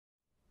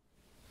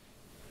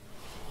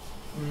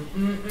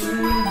Yeah, I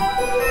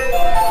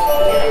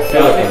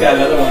think that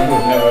other one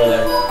was never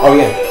like. Oh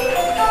yeah.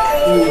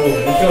 Ooh,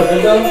 you feel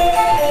good though?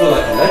 I feel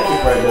like electric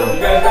right now. You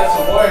guys got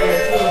some water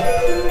here too.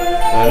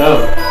 I know.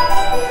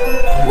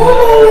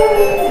 Woo!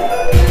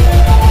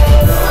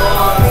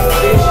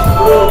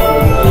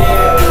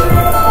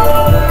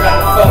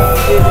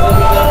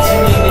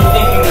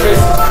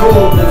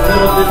 Cool, but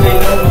little did they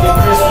know that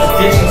Chris was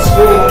ditching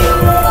school,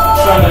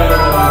 trying to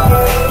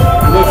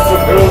look for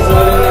girls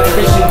out in that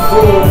fishing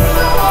pool.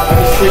 I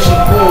was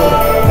fishing pool,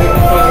 make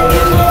them fucking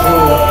rich and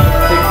cool.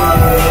 Take them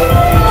to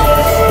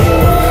the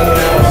school, and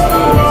now it's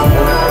school.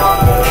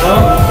 Huh?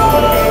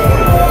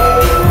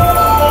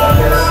 I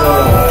guess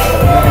so.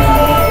 Man,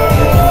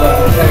 bitches love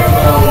the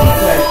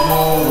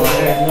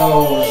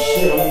techno,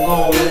 shit, I'm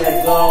going,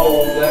 let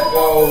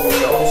go.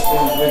 The old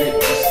school with it,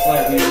 just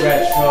slightly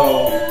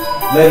retro.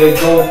 Let it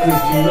go,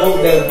 cause you know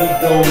that we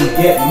gon'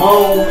 get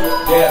more.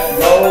 Get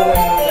low,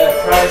 and that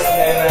price,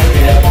 man, I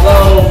get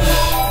low.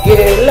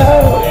 Get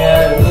low.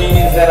 Yeah, it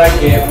means that I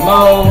get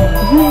more.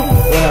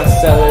 When I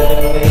sell it,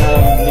 and then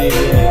I need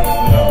it.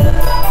 No,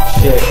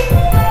 shit.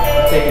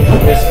 I'm taking the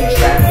risk in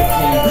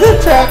trafficking.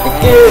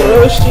 Trafficking,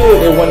 oh shit.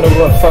 They wonder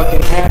what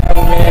fucking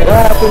happened, man.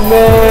 What happened,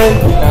 man?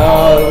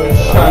 No, we're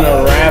just trying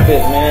to rap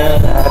it,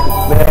 man.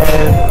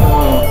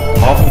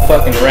 Off and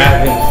fucking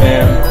rapping,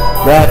 fam.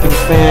 Rapping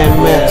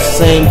fam, at the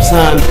same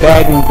time,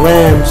 bagging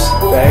grams.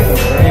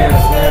 Bagging grams,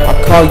 man. I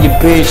call your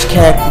bitch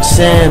Captain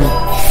Sam.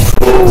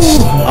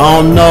 I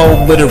don't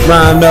know, but it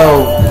rhyme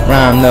though.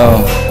 Rhyme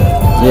though.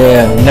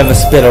 Yeah, never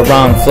spit a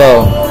wrong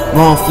flow.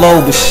 Wrong flow,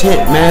 but shit,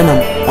 man,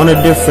 I'm on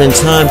a different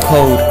time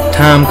code.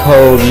 Time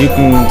code, you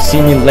can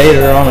see me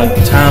later on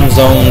a time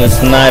zone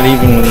that's not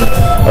even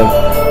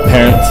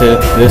apparent to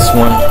this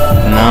one.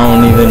 And I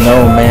don't even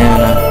know,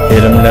 man. I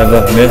hit 'em,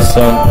 never miss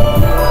 'em.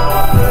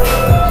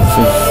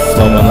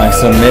 Flowing like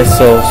some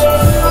missiles.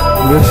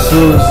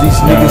 These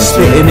niggas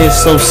spitting it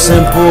so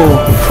simple.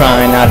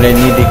 Crying out, they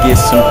need to get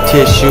some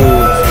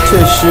tissues.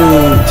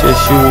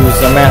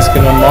 Tissues. I'm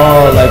asking them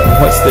all, like,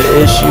 what's the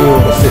issue?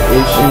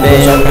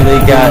 They ain't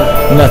really got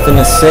nothing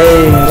to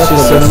say. It's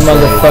just a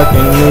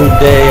motherfucking new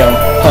day. I'm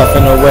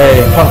puffing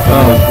away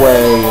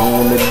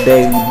on a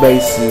daily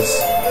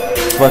basis.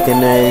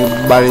 Fucking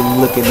everybody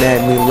looking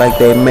at me like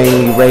they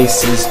mainly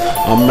racist.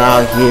 I'm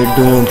out here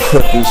doing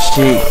crooked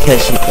shit,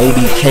 catching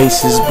 80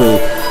 cases,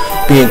 but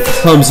being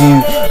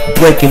clumsy,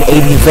 breaking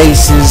 80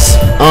 vases.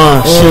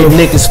 Shit,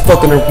 niggas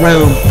fucking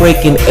around,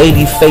 breaking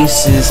 80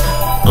 faces.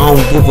 I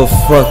don't give a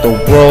fuck, the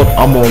world,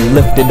 I'm gonna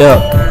lift it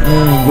up.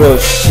 Real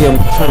shit, I'm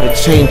trying to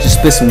change and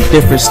spit some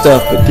different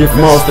stuff, but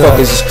motherfuckers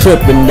is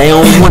tripping, they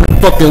don't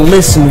wanna fucking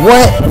listen.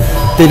 What?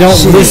 They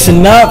don't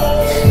listen up.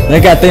 They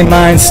got their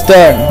mind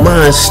stuck.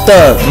 Mind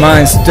stuck,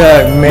 man.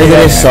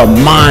 Nigga, this a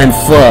mind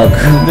fuck.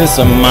 This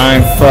a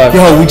mind fuck.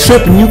 Yo, we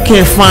tripping, you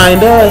can't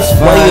find us.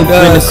 Way up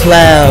in the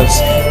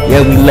clouds.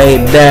 Yeah, we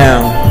laid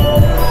down.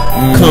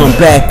 Come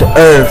back to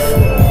earth.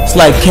 It's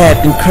like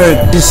Captain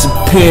Kirk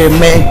disappeared,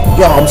 man.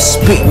 Yo, I'm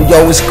spitting,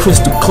 yo, it's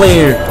crystal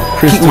clear.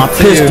 Keep my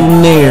pistol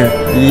near.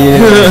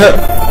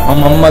 Yeah. On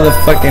my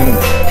motherfucking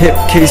hip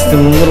case,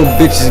 them little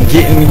bitches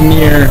getting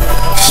near.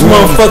 These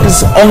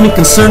motherfuckers only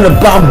concerned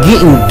about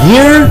getting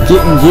gear?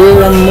 Getting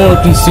gear, I'm more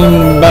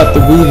concerned about the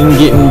weed and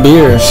getting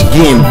beer.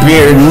 Getting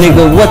beer,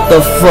 nigga, what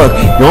the fuck?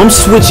 Yo, I'm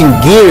switching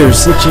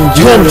gears.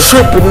 I'm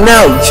tripping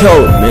out,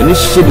 yo. Man,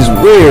 this shit is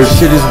weird.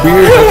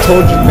 I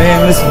told you,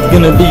 man, this is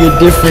gonna be a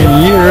different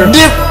year.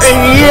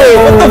 Different year?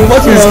 What the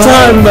fuck is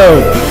time,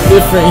 though?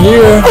 Different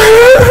year.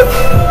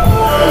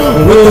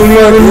 We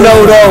don't even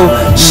know, though.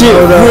 Shit,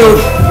 real.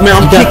 Man,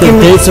 I'm kicking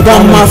dates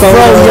down my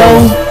throat, yo.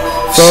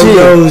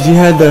 Togos, you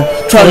had to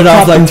try it to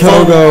off like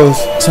Togos.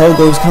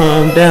 Togos,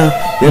 calm down.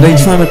 Yeah, they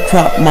trying to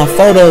crop my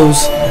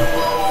photos.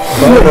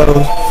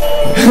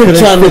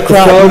 Trying to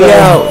crop me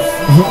out.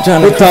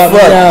 Trying to crop me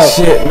out.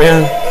 Shit,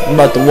 man. I'm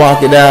about to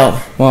walk it out.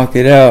 Walk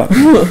it out.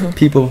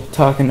 People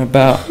talking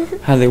about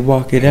how they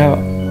walk it out.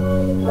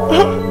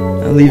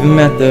 I leave them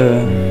at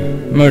the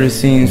murder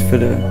scenes for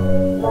the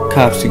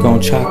cops to go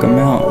and chalk them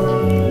out.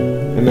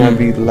 And I'd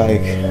be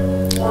like,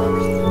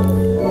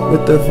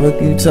 what the fuck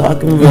you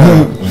talking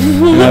about?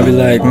 And I'd be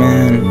like,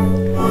 man,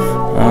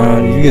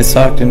 you get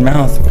socked in the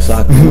mouth.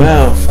 Socked in the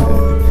mouth.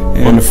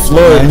 On the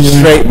floor,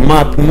 straight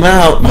mop him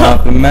out.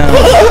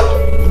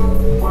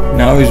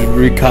 Now he's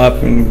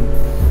recopping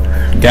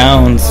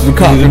gowns.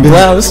 Recopping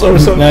gowns or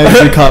something? Now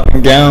he's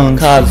recopping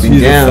gowns.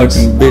 He's a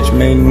fucking bitch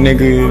made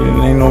nigga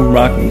and ain't no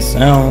rocking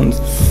sounds.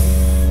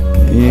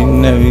 You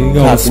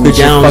gonna spit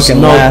your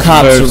fucking last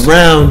cops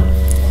around.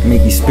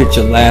 Make you spit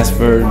your last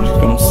words.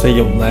 Gonna say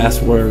your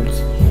last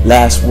words.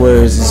 Last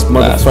words, these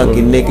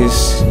motherfucking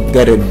niggas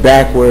got it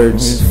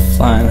backwards.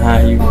 Flying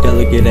high, you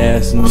delicate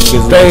ass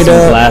niggas. Straight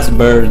up. Blast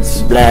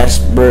birds.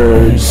 Blast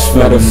birds.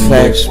 Matter of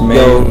fact,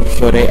 yo,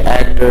 so they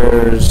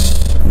actors.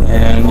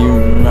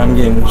 And I'm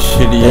getting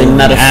shitty. They're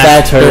not a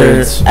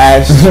factor.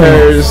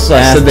 Actors.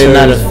 I said they're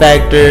not a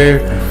factor.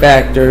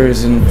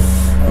 Factors, and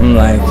I'm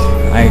like,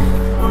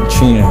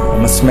 Trina,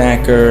 I'm a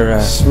smacker.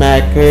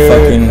 Smacker.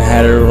 Fucking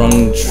had her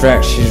on on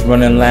track, she's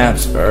running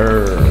laps.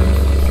 Now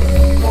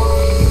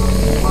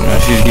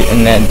she's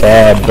getting that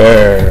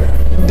dabber.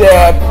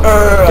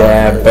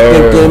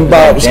 Thinking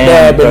about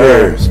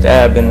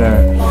stabbing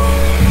her.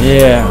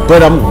 Yeah.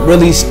 But I'm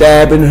really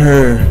stabbing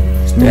her.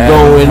 I'm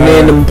going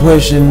in and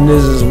pushing.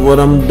 This is what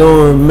I'm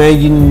doing, man.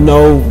 You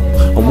know,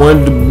 I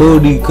want the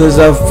booty cause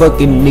I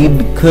fucking need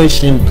the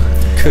cushion.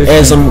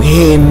 As I'm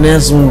hitting,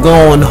 as I'm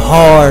going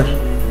hard.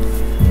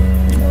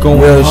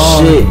 Real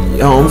shit,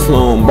 yo, I'm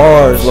flowing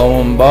bars.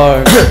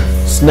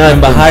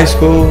 Remember high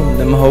school,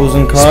 them hoes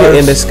and cars.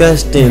 Spitting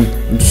disgusting.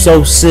 I'm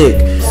so sick.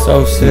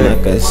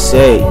 Like I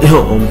say,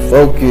 yo, I'm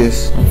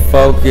focused.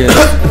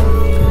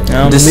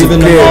 I'm leaving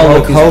them all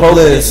look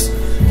hopeless.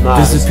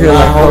 Disappear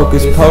like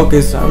hocus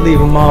pocus. I leave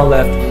them all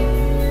left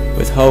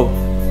with hope.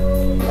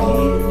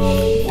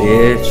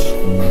 Bitch.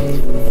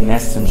 And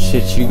that's some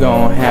shit you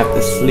gon' have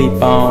to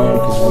sleep on,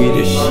 cause we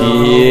the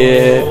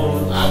shit.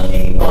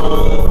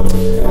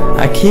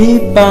 I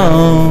keep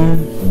on.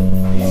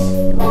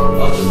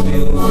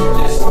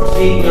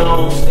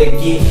 They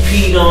get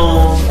peed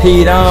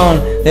on.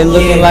 They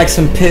looking like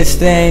some piss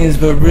stains,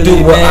 but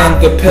really, man,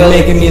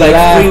 making me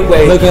laugh.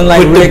 Looking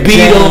like Rick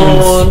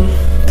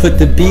James. Put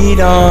the beat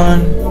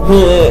on.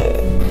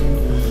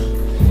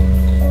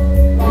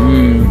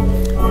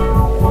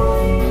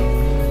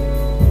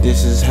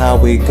 This is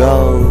how it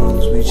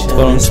goes. We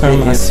Don't turn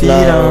my seat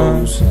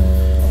on.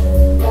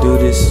 Do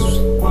this,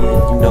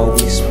 you know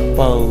we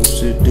supposed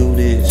to do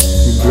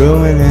this.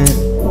 Brewing it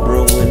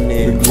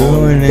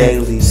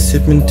daily.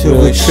 Sipping till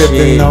we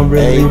tripping. Not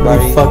really,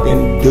 we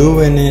fucking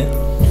doing it.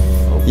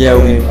 Yeah,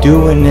 we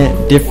doing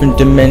it. Different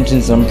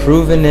dimensions, I'm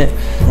proving it.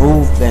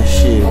 Prove that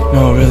shit.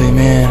 No, really,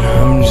 man,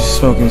 I'm just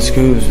smoking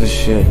scoobs and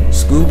shit.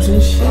 Scoobs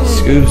and shit?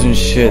 Scoobs and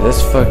shit,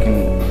 that's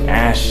fucking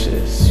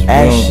ashes.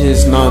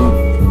 Ashes,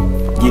 no.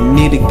 You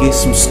need to get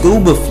some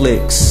scuba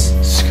flicks.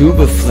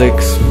 Scuba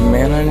flicks,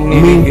 man, I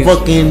mean,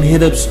 fucking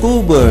hit up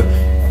scuba.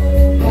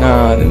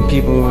 Nah, then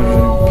people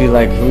would be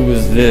like, who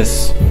is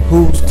this?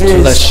 Who's this? So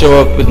let's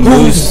show up with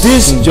Who's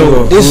this,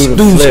 Joe? This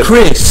dude's flip.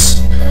 Chris.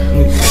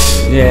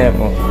 Yeah,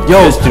 well, yo,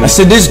 I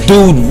said this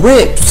dude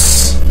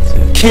rips.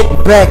 Kick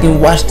back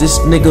and watch this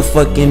nigga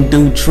fucking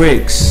do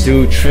tricks.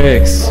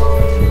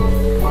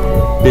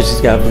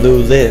 Bitches got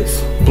blue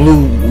lips.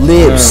 Blue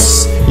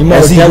lips. You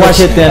more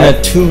delicate than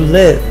a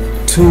two-lip.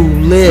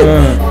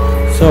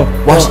 So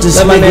watch this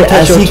nigga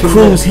as he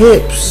cruise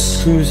hips.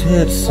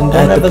 And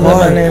don't ever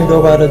let my name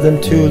go out of them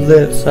two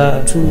lips.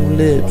 I'll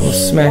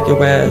smack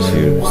your ass.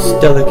 You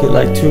delicate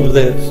like two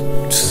lips.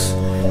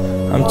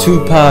 I'm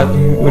Tupac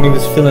when he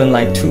was feeling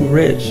like too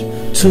rich.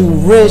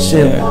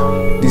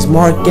 And these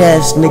mark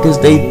ass niggas,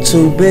 they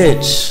too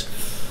bitch.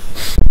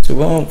 So we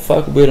won't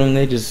fuck with them,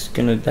 they just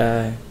gonna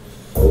die.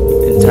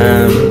 In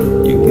time,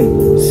 you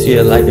can see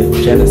it like a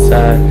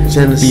genocide.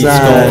 Beats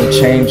gonna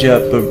change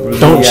up, but really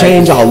don't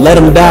change, I'll let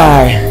them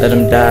die.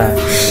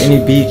 Any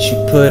beat you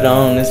put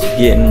on, it's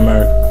getting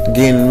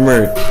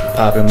murked.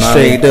 Popping my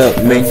straight up,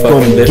 man, you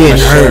gonna get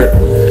hurt.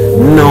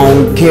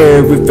 No, don't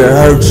care if it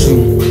hurts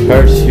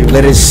you.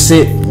 Let it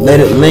sit, let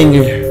it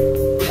linger.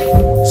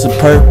 It's a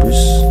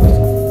purpose.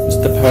 What's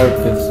the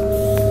purpose?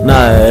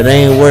 Nah, it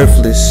ain't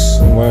worthless. I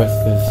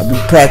be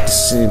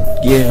practicing,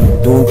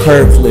 doing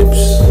curve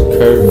flips.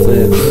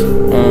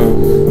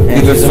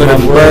 Even for the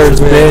birds,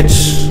 bitch.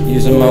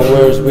 Using my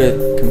words with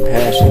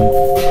compassion.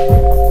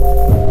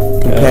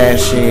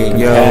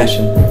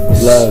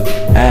 Love,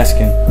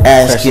 asking,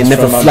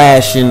 never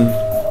flashing.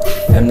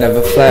 I'm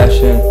never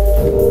flashing.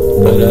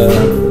 But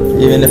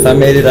even if I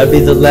made it, I'd be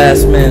the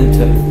last man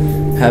to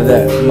have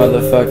that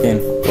motherfucking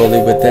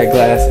bully with that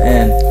glass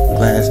end.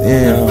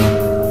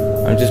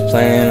 I'm just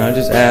playing. I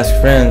just ask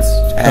friends.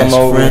 Come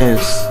over.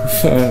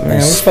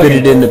 Man, spit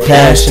it in the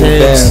past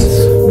tense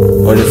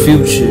or the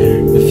future.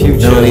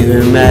 Don't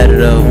even matter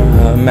though.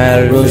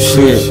 Real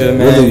shit. Man.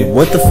 Really,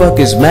 what the fuck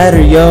is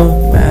matter, yo?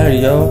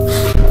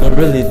 Don't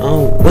really.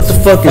 What the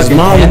fuck is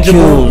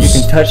molecules?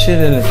 You can touch it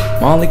and it's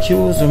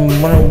molecules and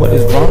wonder what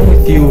is wrong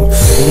with you.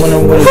 And wonder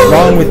what is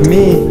wrong with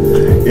me.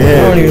 I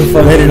don't even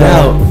fucking let it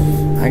out.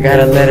 I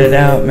gotta let it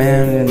out,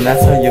 man, and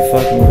that's how you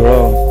fucking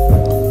grow.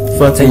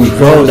 Fucking you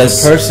grow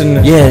as a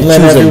person. Choose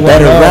a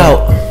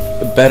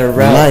better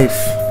route. Life.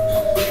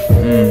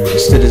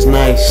 Shit is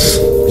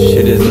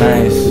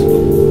nice.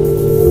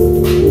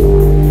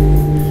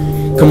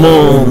 Come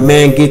on,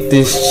 man, get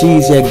this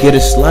cheese, get a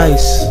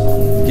slice.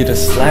 Get a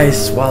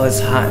slice while it's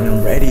hot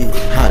and ready.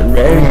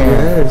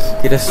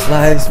 Yes. Get a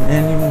slice,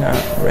 man, you're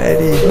not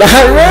ready.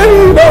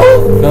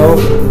 No.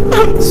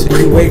 So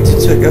you wait to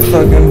take a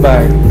fucking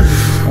bite.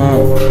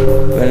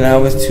 But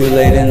now it's too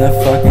late in the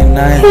fucking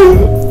night.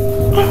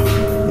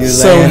 You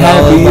so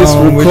happy it's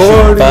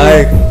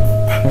recording.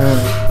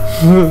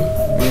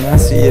 Man, I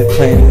see it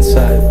playing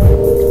inside.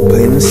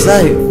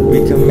 We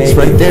can make it's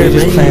right it. there,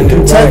 Just man. You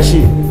can touch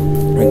it.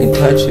 We can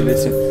touch it.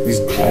 It's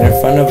right in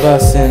front of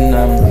us, and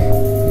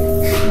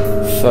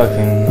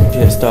fucking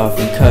pissed off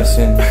and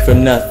cussing for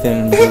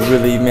nothing. But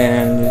really,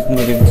 man, this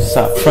nigga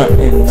stop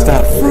fronting.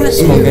 Stop fronting.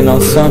 Smoking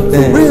on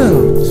something. For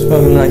real.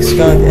 Smoking like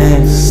skunk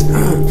and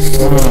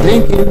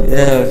Thinking.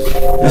 yeah.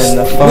 And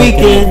the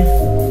Weekend.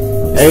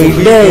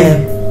 Every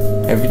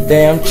day. Every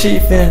day I'm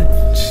chiefing.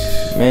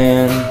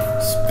 Man,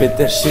 spit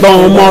that shit.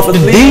 Going off the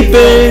deep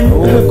end.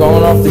 Ooh,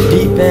 going off the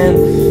deep end.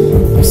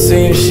 I'm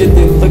saying shit,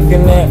 they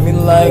looking at me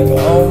like,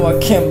 oh, I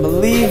can't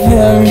believe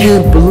him.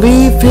 Can't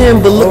believe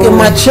him, but look at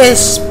my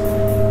chest.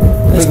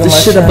 That's the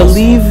shit I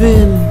believe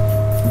in.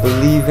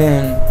 Believe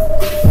in.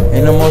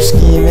 Ain't no more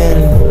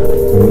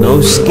scheming.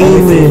 No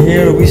scheming.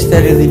 Here we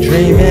steadily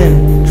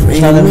dreaming.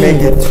 Trying to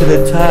make it to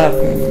the top.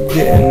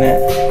 Getting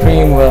that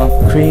cream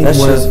well. That's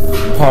just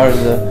part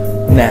of the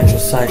natural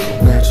cycle.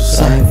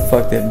 I'm gonna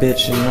fuck that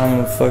bitch and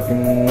I'm gonna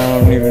fucking,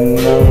 I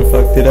don't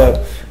fucked it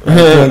up. I'm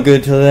doing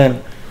good till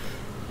then.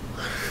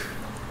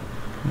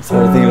 I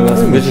started thinking about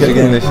some bitches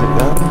again. This shit,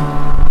 dog.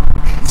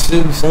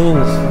 Shit I'm saying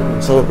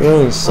is so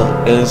real and so,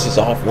 and it's just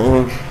off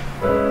one.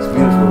 It's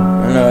beautiful.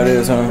 I know it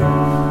is, huh?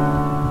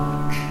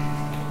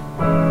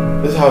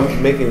 This is how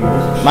I'm making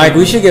music. Mike,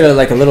 we should get a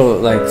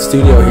little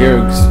studio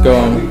here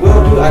going. We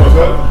will do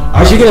that.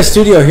 We should get a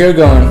studio here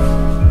going.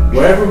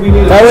 Wherever we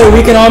need. That way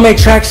we can all make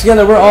tracks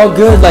together. We're all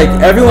good. Like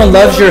everyone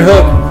loves your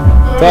hook,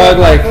 dog.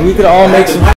 Like we could all make some.